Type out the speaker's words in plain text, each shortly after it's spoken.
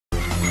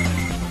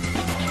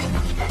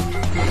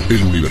El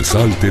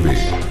Universal TV.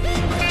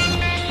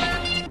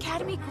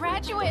 Academy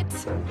graduate,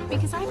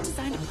 because I've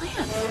designed a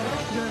plan.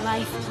 Your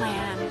life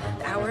plan.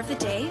 The hour of the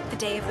day of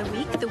the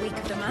week of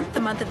the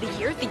month of the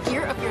year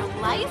of your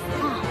life.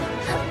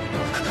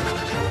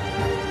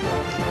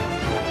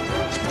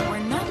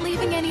 We're not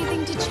leaving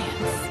anything to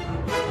chance.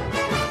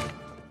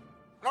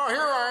 No, here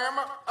I am,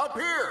 up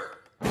here.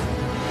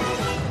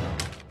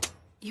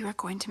 You are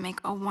going to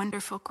make a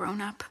wonderful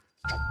grown-up.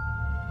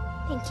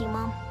 Thank you,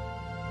 Mom.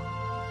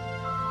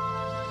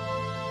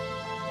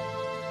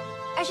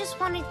 I just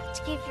wanted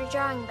to give your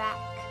drawing back.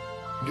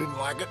 Didn't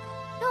like it?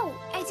 No,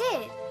 I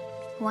did.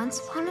 Once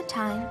upon a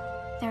time,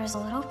 there was a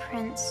little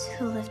prince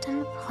who lived on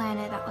a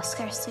planet that was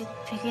scarcely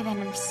bigger than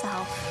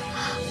himself.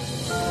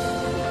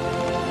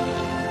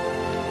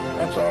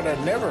 I thought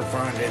I'd never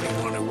find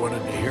anyone who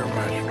wanted to hear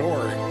my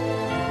story.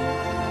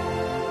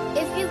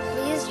 If you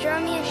please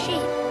draw me a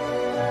sheep.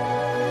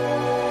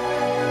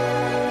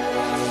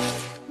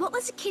 What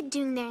was a kid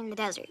doing there in the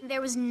desert?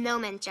 There was no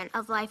mention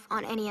of life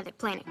on any other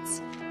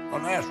planets.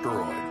 An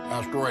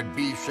asteroid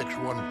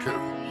B612.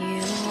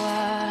 You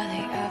are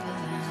the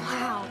Evelyn.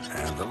 Wow.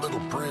 And the little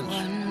prince,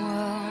 One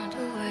world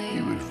away.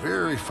 he was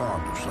very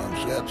fond of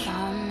sunsets.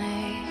 I'll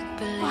make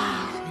believe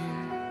Wow.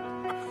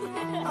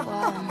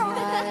 while I'm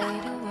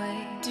wide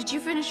awake. Did you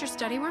finish your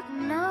study work?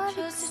 Not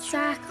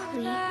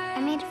exactly. I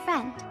made a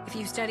friend. If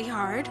you study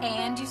hard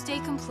and you stay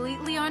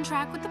completely on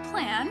track with the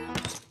plan,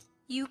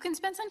 you can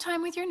spend some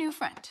time with your new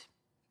friend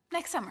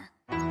next summer.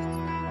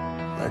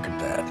 Look at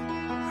that.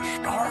 The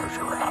stars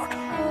are out.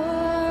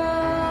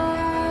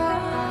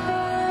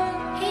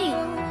 Hey,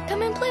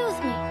 come and play with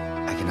me.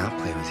 I cannot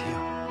play with you.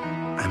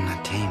 I'm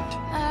not tamed.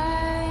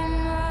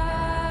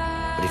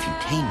 But if you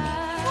tame me,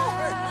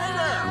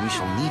 we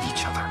shall need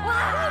each other.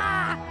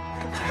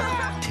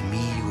 To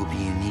me, you will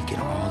be unique in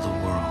all the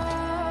world.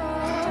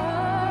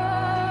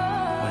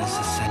 What is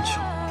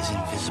essential is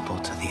invisible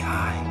to the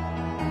eye.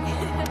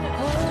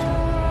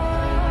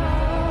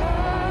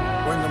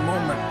 When the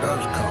moment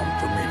does come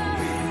for me to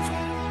leave,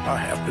 I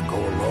have to go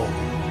alone.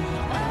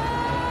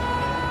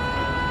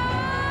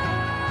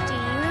 Do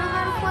you know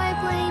how to fly a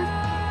plane?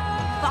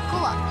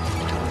 Buckle up.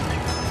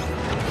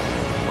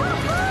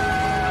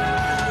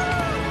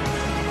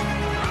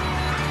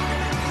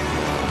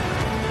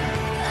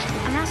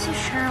 I'm not so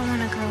sure I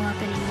want to grow up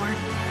anymore.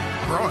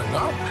 Growing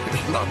up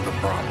is not the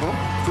problem.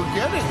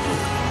 Forgetting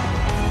it.